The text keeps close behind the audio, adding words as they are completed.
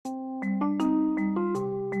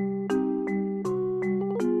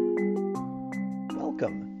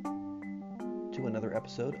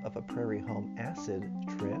episode of A Prairie Home Acid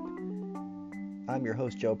Trip. I'm your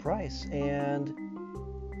host, Joe Price, and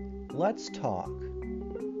let's talk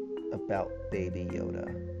about Baby Yoda.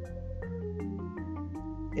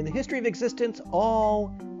 In the history of existence,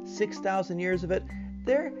 all 6,000 years of it,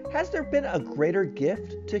 has there been a greater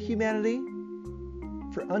gift to humanity?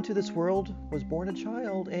 For unto this world was born a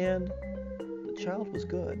child, and the child was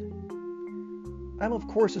good. I'm of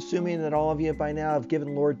course assuming that all of you by now have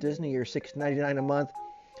given Lord Disney your $6.99 a month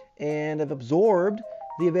and have absorbed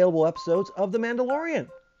the available episodes of The Mandalorian.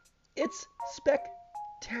 It's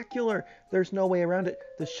spectacular. There's no way around it.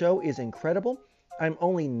 The show is incredible. I'm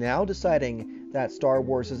only now deciding that Star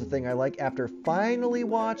Wars is the thing I like after finally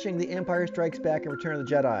watching The Empire Strikes Back and Return of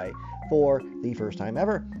the Jedi for the first time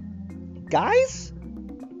ever. Guys,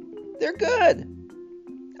 they're good.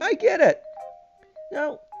 I get it.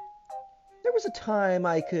 Now, there was a time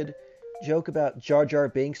I could joke about Jar Jar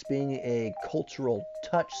Binks being a cultural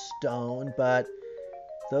touchstone, but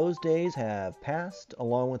those days have passed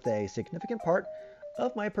along with a significant part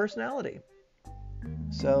of my personality.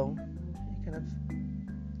 So, kind of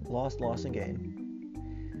lost and gained.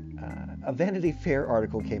 A Vanity Fair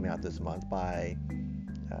article came out this month by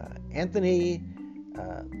Anthony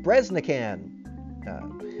Breznican.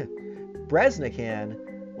 Breznican?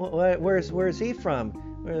 Where's he from?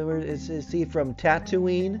 Where is he from?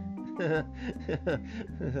 Tatooine?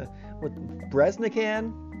 With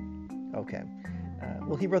Breznican? Okay.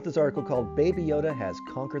 Well, he wrote this article called Baby Yoda Has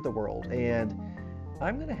Conquered the World. And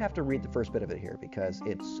I'm going to have to read the first bit of it here because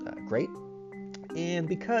it's great. And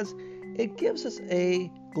because it gives us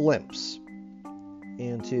a glimpse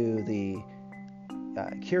into the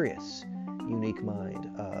curious, unique mind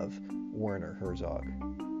of Werner Herzog.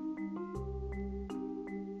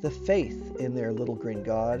 The faith in their little green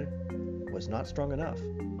god was not strong enough.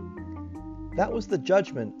 That was the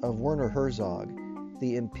judgment of Werner Herzog,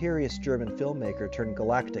 the imperious German filmmaker turned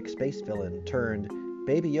galactic space villain turned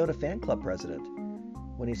Baby Yoda fan club president,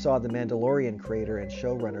 when he saw The Mandalorian creator and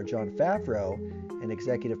showrunner Jon Favreau and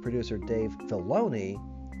executive producer Dave Filoni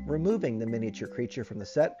removing the miniature creature from the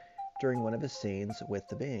set during one of his scenes with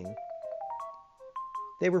the being.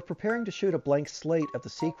 They were preparing to shoot a blank slate of the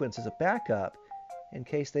sequence as a backup in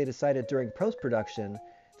case they decided during post-production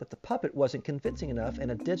that the puppet wasn't convincing enough and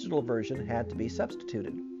a digital version had to be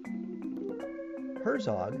substituted.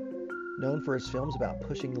 Herzog, known for his films about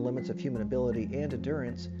pushing the limits of human ability and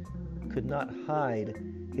endurance, could not hide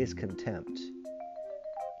his contempt.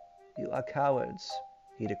 "You are cowards,"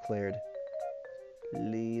 he declared.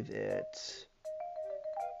 "Leave it."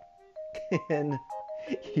 Can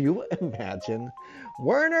you imagine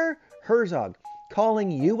Werner Herzog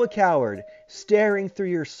calling you a coward, staring through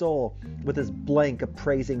your soul with his blank,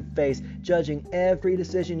 appraising face, judging every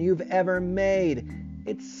decision you've ever made?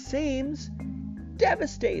 It seems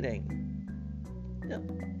devastating. Now,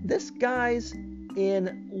 this guy's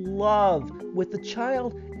in love with the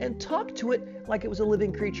child and talked to it like it was a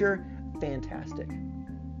living creature. Fantastic.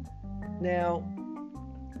 Now,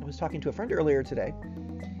 I was talking to a friend earlier today,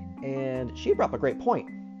 and she brought up a great point.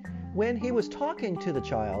 When he was talking to the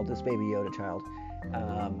child, this Baby Yoda child,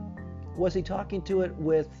 was he talking to it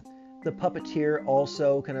with the puppeteer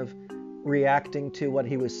also kind of reacting to what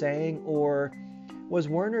he was saying, or was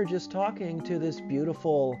Werner just talking to this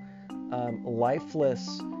beautiful,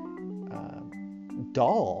 lifeless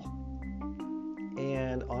doll?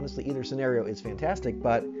 And honestly, either scenario is fantastic,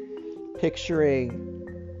 but picturing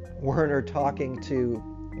Werner talking to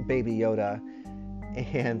Baby Yoda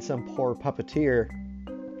and some poor puppeteer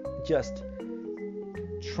just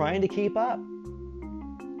trying to keep up.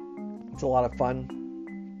 It's a lot of fun.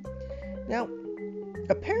 Now,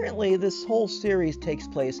 apparently this whole series takes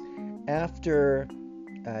place after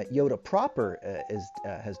Yoda proper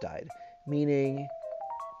has died, meaning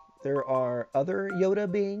there are other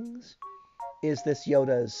Yoda beings. Is this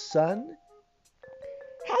Yoda's son?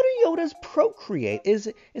 How do Yodas procreate? Is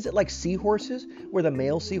it like seahorses, where the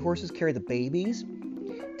male seahorses carry the babies?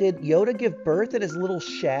 Did Yoda give birth in his little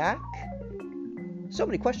shack? So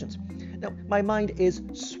many questions. Now, my mind is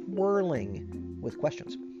swirling with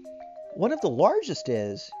questions. One of the largest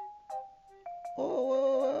is,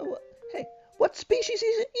 hey, what species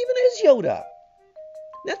even is Yoda?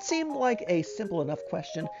 That seemed like a simple enough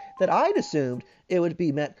question that I'd assumed it would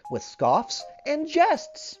be met with scoffs and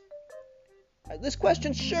jests. This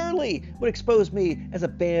question surely would expose me as a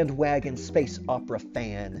bandwagon space opera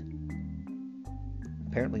fan.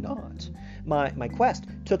 Apparently not. My quest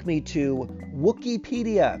took me to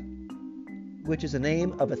Wikipedia, which is the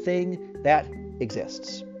name of a thing that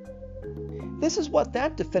exists. This is what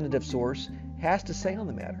that definitive source has to say on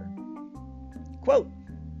the matter. Quote,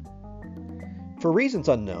 For reasons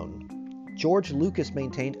unknown, George Lucas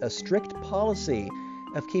maintained a strict policy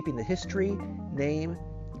of keeping the history, name,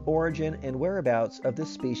 origin, and whereabouts of this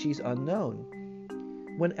species unknown.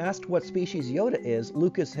 When asked what species Yoda is,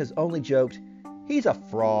 Lucas has only joked, "He's a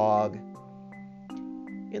frog."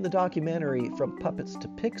 In the documentary From Puppets to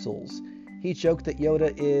Pixels, he joked that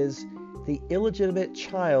Yoda is the illegitimate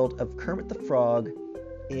child of Kermit the Frog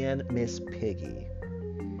and Miss Piggy.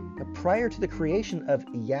 Now, prior to the creation of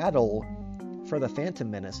Yaddle for The Phantom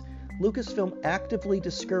Menace, Lucasfilm actively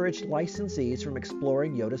discouraged licensees from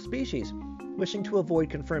exploring Yoda species, wishing to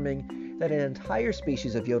avoid confirming that an entire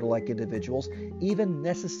species of Yoda-like individuals even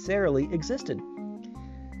necessarily existed.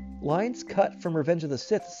 Lines cut from Revenge of the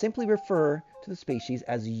Sith simply refer to the species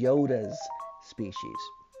as Yoda's species.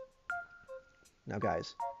 Now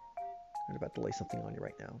guys, I'm about to lay something on you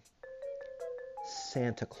right now.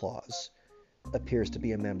 Santa Claus appears to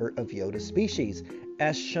be a member of Yoda's species,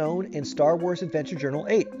 as shown in Star Wars Adventure Journal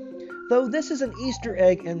 8, though this is an Easter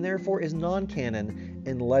egg and therefore is non-canon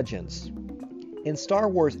in Legends. In Star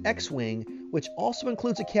Wars X-Wing, which also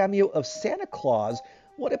includes a cameo of Santa Claus,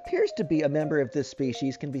 what appears to be a member of this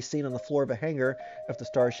species can be seen on the floor of a hangar of the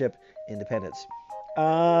Starship Independence.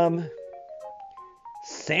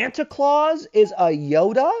 Santa Claus is a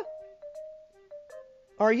Yoda?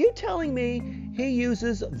 Are you telling me he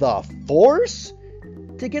uses the Force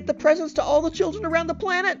to get the presents to all the children around the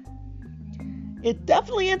planet? It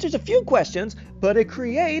definitely answers a few questions, but it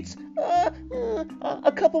creates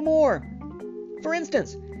a couple more. For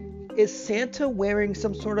instance, is Santa wearing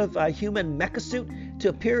some sort of human mecha suit to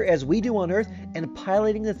appear as we do on Earth and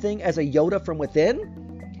piloting the thing as a Yoda from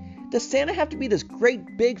within? Does Santa have to be this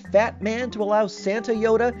great big fat man to allow Santa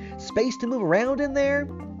Yoda space to move around in there?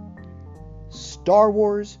 Star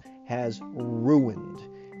Wars has ruined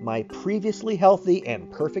my previously healthy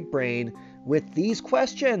and perfect brain with these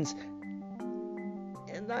questions.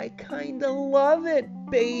 And I kinda love it,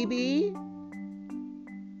 baby.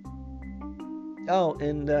 Oh,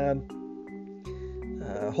 and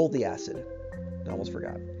hold the acid. I almost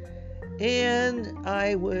forgot. And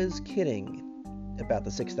I was kidding about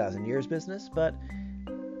the 6,000 years business, but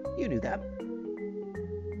you knew that.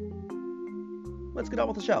 Let's get on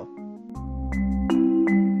with the show.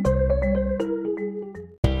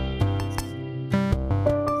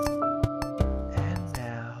 And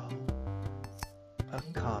now, a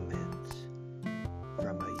comment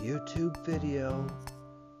from a YouTube video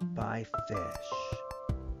by Fish,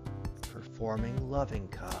 performing Loving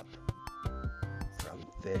Cup from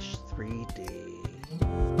Fish 3D.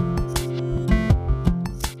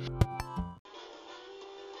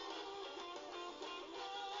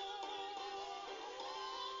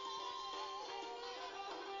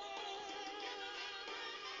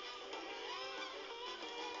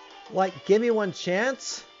 Like, give me one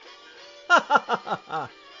chance?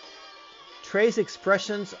 Trey's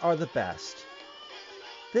expressions are the best.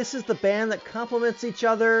 This is the band that complements each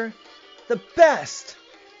other the best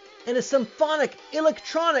in a symphonic,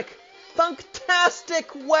 electronic,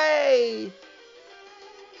 funktastic way.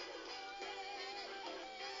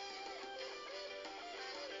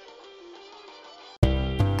 And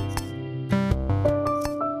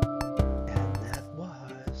that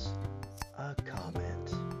was a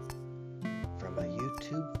comment from a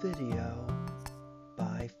YouTube video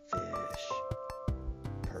by Fish,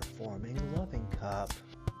 performing Loving Cup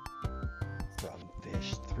from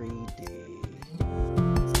Fish 3D.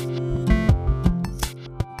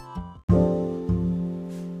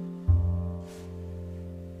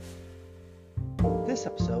 This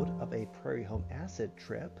episode of A Prairie Home Acid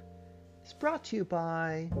Trip is brought to you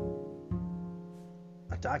by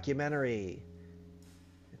a documentary.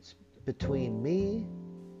 It's Between Me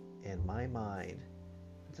and My Mind.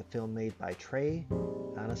 It's a film made by Trey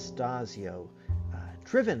Anastasio,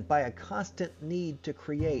 driven by a constant need to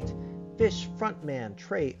create. Fish frontman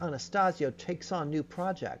Trey Anastasio takes on new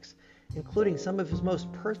projects, including some of his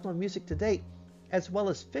most personal music to date, as well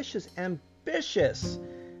as Fish's ambitious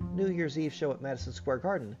New Year's Eve show at Madison Square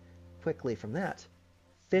Garden. Quickly from that,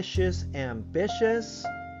 Fish's ambitious?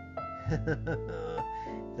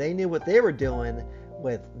 They knew what they were doing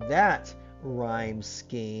with that rhyme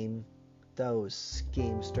scheme. Those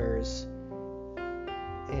schemesters.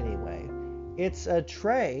 Anyway, it's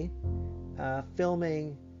Trey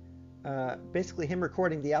filming, basically him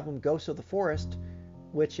recording the album Ghosts of the Forest,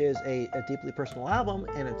 which is a deeply personal album,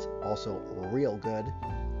 and it's also real good.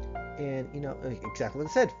 And, you know, exactly like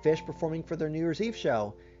I said, Fish performing for their New Year's Eve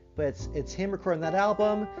show. But it's him recording that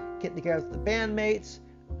album, getting together with the bandmates,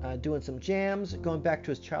 doing some jams, going back to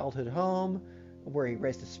his childhood home where he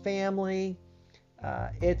raised his family.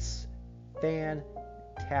 It's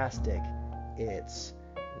fantastic. It's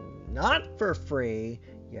not for free.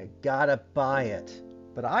 You gotta buy it.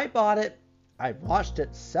 But I bought it. I've watched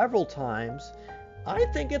it several times. I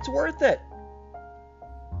think it's worth it.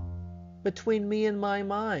 Between Me and My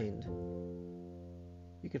Mind.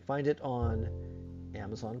 You can find it on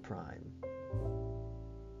Amazon Prime.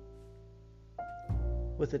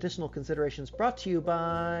 With additional considerations brought to you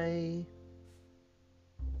by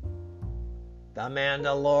The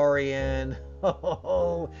Mandalorian.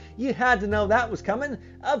 Oh, you had to know that was coming.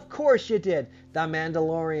 Of course you did. The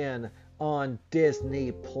Mandalorian on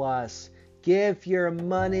Disney Plus. Give your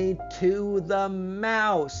money to the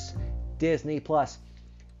mouse. Disney Plus.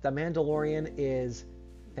 The Mandalorian is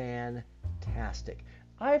fantastic.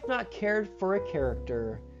 I've not cared for a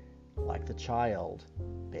character like the child,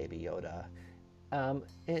 Baby Yoda. I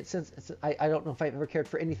don't know if I've ever cared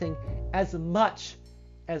for anything as much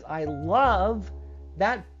as I love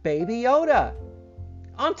that Baby Yoda.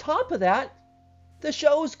 On top of that, the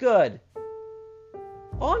show's good.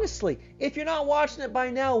 Honestly, if you're not watching it by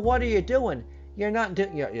now, what are you doing? You're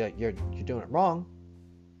doing it wrong.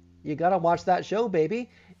 You gotta watch that show, baby.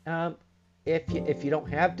 If you don't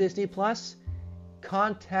have Disney Plus,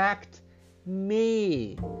 contact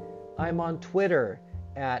me. I'm on Twitter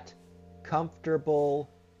at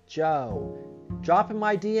Comfortable Joe. Drop in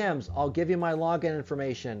my DMs. I'll give you my login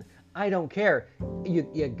information. I don't care.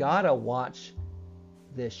 You gotta watch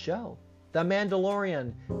this show. The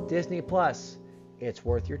Mandalorian, Disney Plus. It's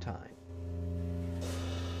worth your time.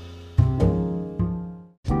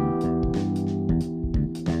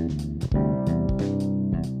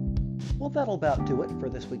 Well, that'll about do it for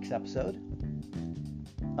this week's episode.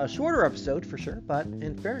 A shorter episode for sure, but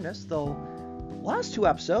in fairness, the last two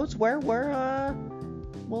episodes were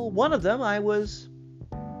one of them I was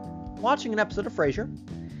watching an episode of Frasier,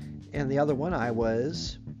 and the other one I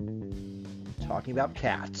was talking about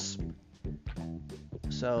cats.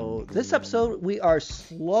 So this episode we are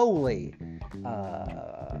slowly,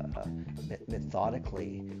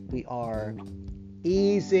 methodically, we are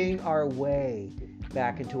easing our way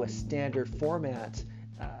back into a standard format,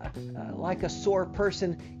 like a sore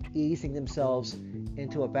person easing themselves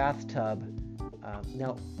into a bathtub.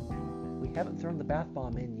 Now, we haven't thrown the bath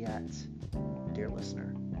bomb in yet, dear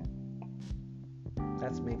listener.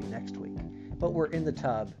 That's maybe next week. But we're in the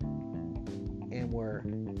tub, and we're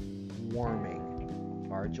warming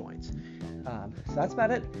our joints. So that's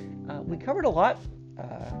about it. We covered a lot.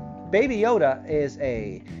 Baby Yoda is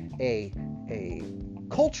a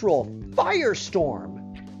cultural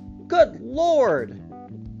firestorm. Good Lord!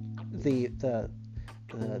 The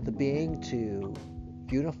being to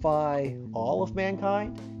unify all of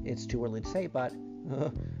mankind. It's too early to say, but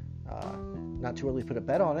not too early to put a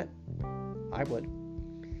bet on it. I would.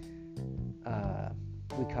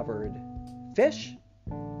 We covered fish,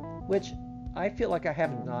 which I feel like I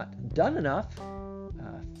have not done enough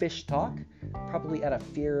fish talk, probably out of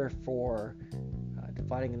fear for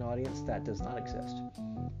dividing an audience that does not exist.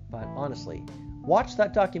 But honestly, watch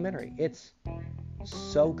that documentary. It's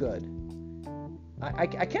so good. I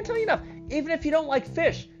can't tell you enough. Even if you don't like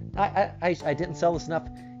fish, I didn't sell this enough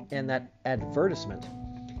in that advertisement.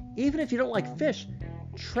 Even if you don't like fish,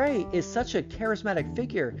 Trey is such a charismatic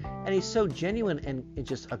figure, and he's so genuine and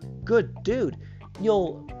just a good dude.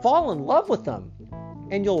 You'll fall in love with him,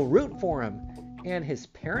 and you'll root for him. And his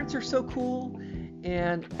parents are so cool,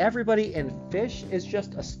 and everybody in Fish is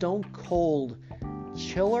just a stone cold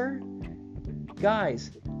chiller.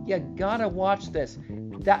 Guys, you gotta watch this.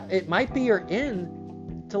 That it might be your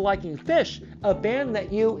in to liking Fish, a band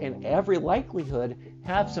that you, in every likelihood,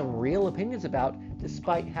 have some real opinions about,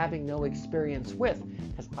 despite having no experience with,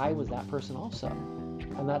 because I was that person also,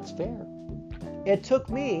 and that's fair. It took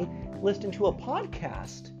me listening to a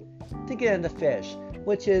podcast to get into Fish,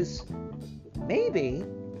 which is maybe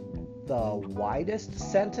the widest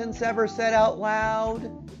sentence ever said out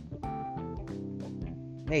loud.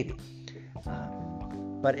 Maybe.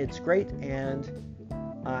 But it's great, and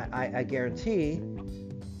I guarantee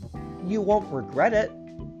you won't regret it.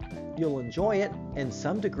 You'll enjoy it in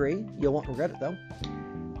some degree. You won't regret it, though.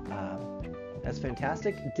 That's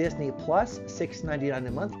fantastic. Disney Plus, $6.99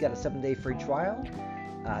 a month. Got a 7-day free trial.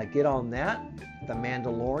 Get on that. The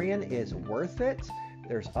Mandalorian is worth it.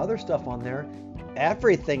 There's other stuff on there.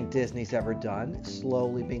 Everything Disney's ever done,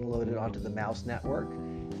 slowly being loaded onto the Mouse Network.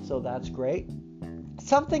 So that's great.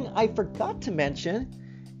 Something I forgot to mention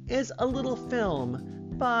is a little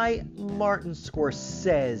film by Martin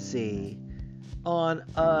Scorsese on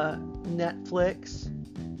Netflix.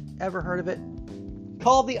 Ever heard of it?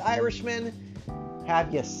 Called The Irishman.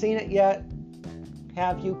 Have you seen it yet?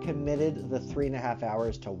 Have you committed the 3.5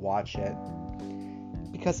 hours to watch it?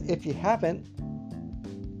 Because if you haven't,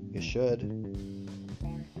 you should.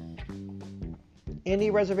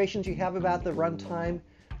 Any reservations you have about the runtime,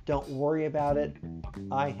 don't worry about it.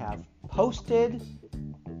 I have posted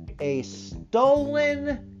a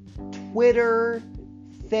stolen Twitter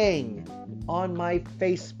thing on my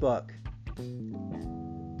Facebook.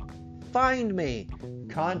 Find me,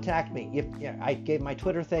 contact me. I gave my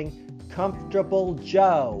Twitter thing, Comfortable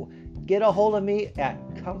Joe. Get a hold of me at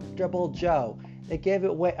Comfortable Joe. They gave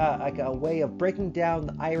it like a way of breaking down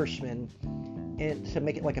the Irishman and to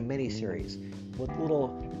make it like a mini series with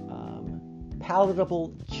little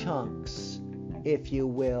palatable chunks, if you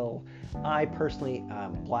will. I personally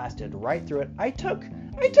blasted right through it. I took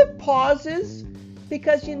pauses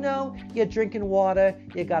because you're drinking water,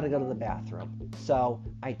 you got to go to the bathroom. So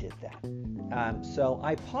I did that. So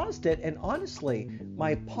I paused it, and honestly,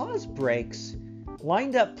 my pause breaks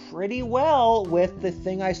lined up pretty well with the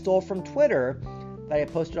thing I stole from Twitter that I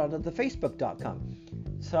posted onto the Facebook.com.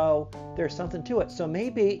 So there's something to it. So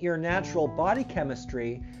maybe your natural body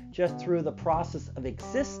chemistry, just through the process of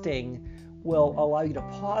existing, will allow you to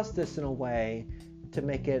pause this in a way to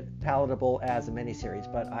make it palatable as a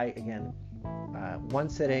miniseries. But one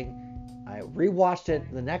sitting, I rewatched it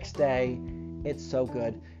the next day. It's so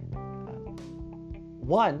good.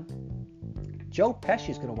 Joe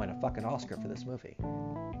Pesci's going to win a fucking Oscar for this movie.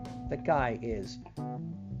 The guy is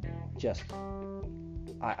just...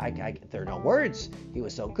 there are no words. He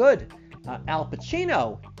was so good. Al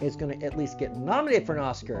Pacino is going to at least get nominated for an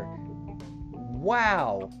Oscar.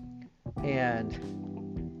 Wow. And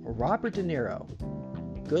Robert De Niro.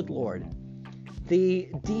 Good Lord. The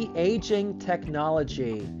de-aging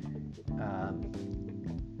technology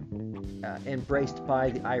embraced by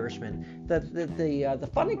the Irishman. The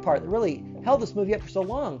funny part that really held this movie up for so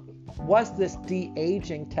long was this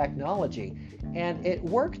de-aging technology. And it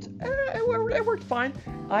worked. It worked fine.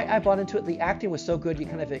 I bought into it. The acting was so good, you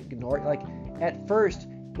kind of ignore it. Like at first,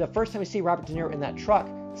 the first time you see Robert De Niro in that truck,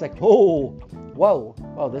 it's like, whoa,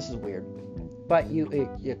 this is weird. But you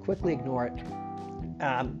quickly ignore it.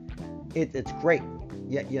 It's great.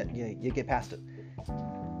 You get past it.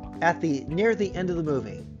 Near the end of the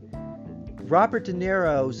movie, Robert De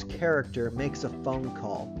Niro's character makes a phone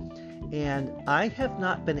call. And I have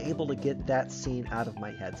not been able to get that scene out of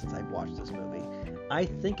my head since I've watched this movie. I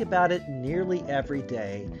think about it nearly every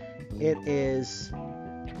day. It is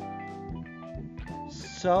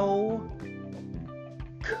so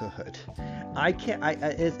good.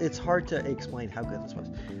 It's hard to explain how good this was.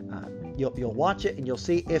 You'll watch it and you'll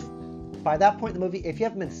see if by that point in the movie, if you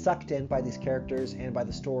haven't been sucked in by these characters and by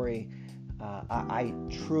the story, I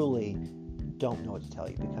truly don't know what to tell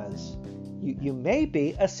you, because you may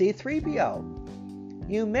be a C-3PO.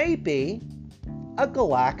 You may be a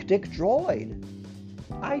galactic droid.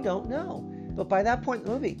 I don't know. But by that point in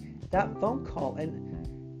the movie, that phone call, and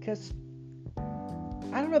because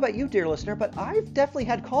I don't know about you, dear listener, but I've definitely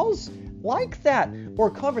had calls like that,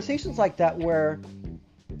 or conversations like that where,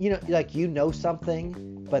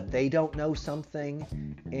 something, but they don't know something,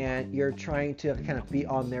 and you're trying to kind of be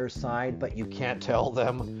on their side, but you can't tell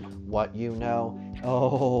them what you know.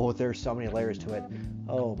 Oh, there's so many layers to it.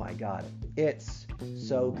 Oh my God. It's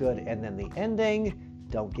so good. And then the ending,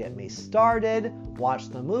 don't get me started. Watch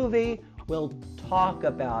the movie. We'll talk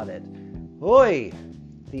about it. Oi!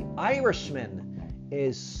 The Irishman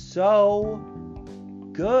is so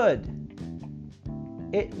good.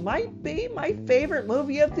 It might be my favorite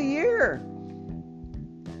movie of the year,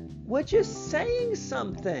 which is saying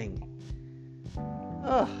something.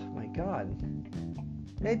 Oh my God.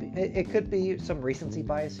 Maybe it could be some recency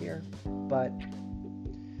bias here, but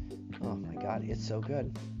oh my God, it's so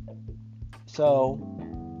good. So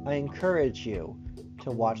I encourage you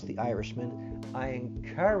to watch The Irishman. I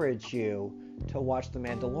encourage you to watch The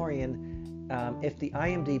Mandalorian. If the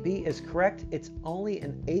IMDb is correct, it's only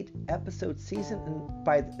an 8-episode season, and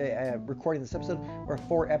by recording this episode, we're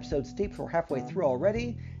 4 episodes deep, so we're halfway through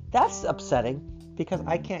already. That's upsetting, because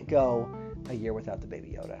I can't go a year without the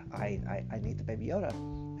Baby Yoda. I need the Baby Yoda,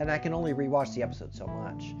 and I can only rewatch the episode so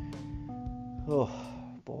much. Oh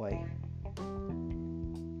boy,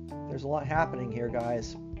 there's a lot happening here,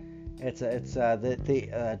 guys. It's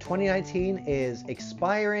 2019 is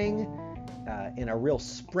expiring in a real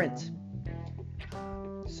sprint.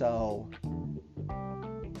 So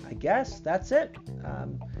I guess that's it.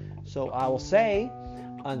 So I will say,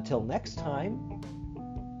 until next time,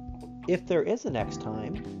 if there is a next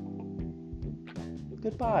time,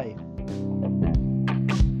 goodbye.